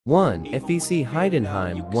1.FC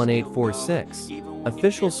Heidenheim 1846.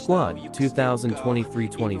 Official squad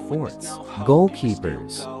 2023-24.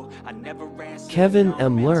 Goalkeepers: Kevin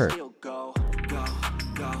M. Ler,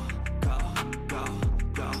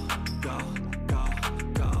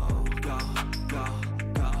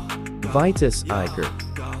 Vitus Iker,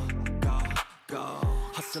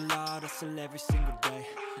 Hustle hard, hustle every single day.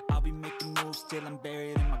 I'll be making moves till I'm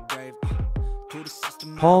buried in my grave. To the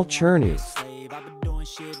system, Paul Cherny, I've been doing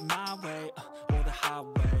shit my way, or the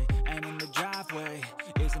highway. And in the driveway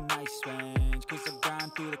is a nice range, 'cause I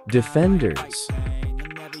grind through the Defenders: pain. You'll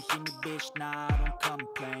never hear me, bitch, nah, I don't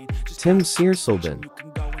complain. Just Tim Searselden, you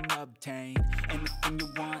can go and obtain anything you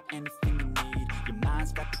want, anything you need. Your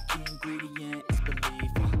mind's got the key ingredient, it's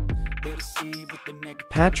belief. They deceive with the negative.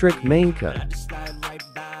 Patrick Manka, I just slide right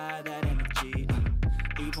by that energy.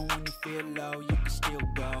 Even when you feel low, you can still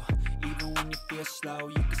go. Even when you feel slow,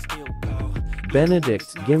 you can still go.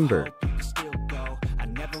 Benedict Gimber, You can still go. I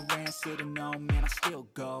never answer to no, man, I still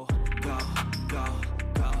go. Go, go,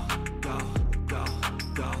 go, go, go,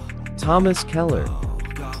 go. Thomas Keller, Go,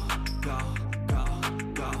 go, go, go,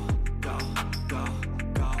 go, go, go, go,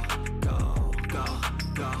 go, go,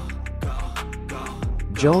 go, go.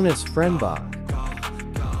 Jonas Frenbach,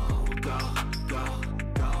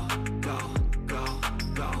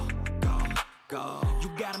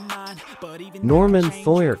 Norman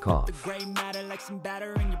Feuerkopf,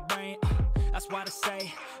 That's why I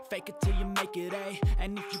say, fake it till you make it A.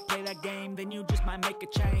 And if you play that game, then you just might make a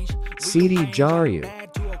change. Sidi Jaryu,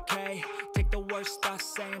 Bad to okay. Take the worst I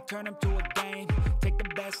say and turn them to a game. Take the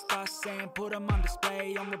best I say and put them on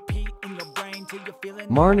display. On repeat in your brain till you're feeling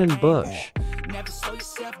Martin Bush, Never slow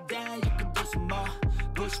yourself down, you can do some more.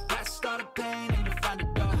 Push past all the pain and you find a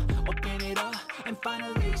door. Open it up and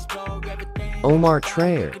finally explore everything. Omar you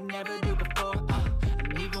Trayer, could never do before.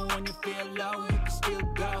 And even when you feel low, you can still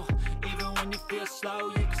go. Even when you feel slow,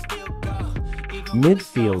 you can still go. Even when you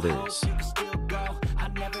feel hope, Midfielders: you can still go. I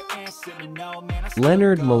never answer to no, man, I still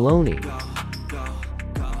Leonard go. Maloney, Go, go,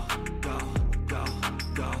 go, go, go, go,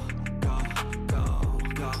 go, go,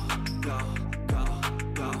 go, go,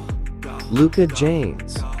 go, go. Luka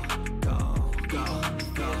James,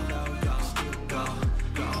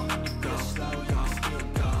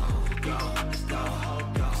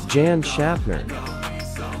 Jan Schaffner,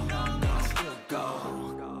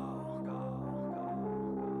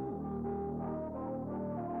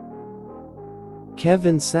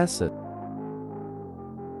 Kevin Sessa,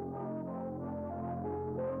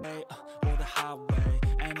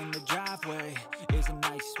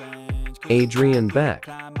 Adrian Beck,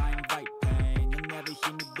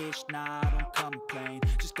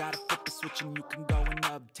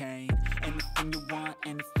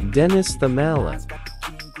 Dennis Thamala,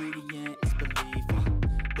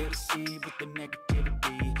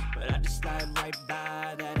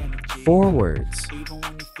 forwards: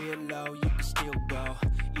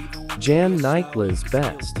 Jan Niklas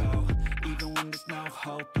Best,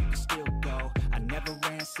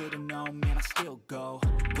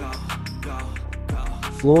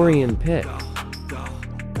 Florian Pitt,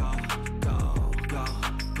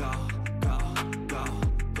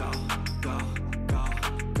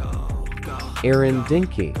 Aaron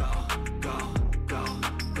Dinky,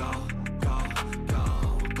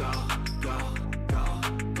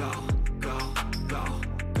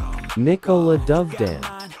 Nicola Dovedan,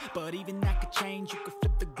 But even that could change. You could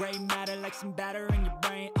flip the gray matter like some batter in your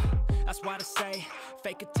brain. That's why I say,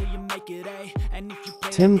 fake it till you make it A. And if you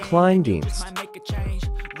play Tim that game, then you just Kleindienst, might make a change.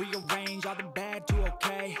 Rearrange all the bad to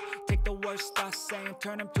okay. Take the worst I say and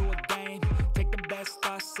turn them to a game. Take the best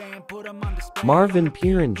I say and put them on display. Marvin On repeat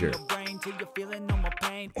in Pieringer, your brain till you're feeling no more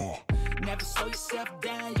pain. Never slow yourself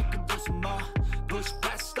down, you can do some more. Push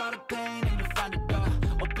past all the pain and you find a door.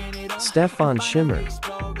 Open it up. Stefan and Schimmer, finally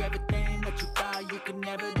explore everything that you thought you could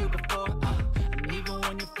never do before. And even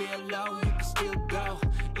when you feel low, you can still go.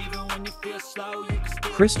 Even when you feel slow, you can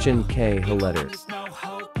still Christian go. K. Even when Hilletter, there's no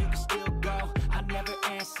hope, you can still go. I never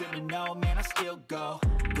answer to no, man, I still go.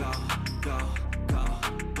 Go, go, go,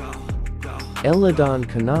 go, go. Eladon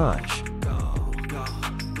Kanaj,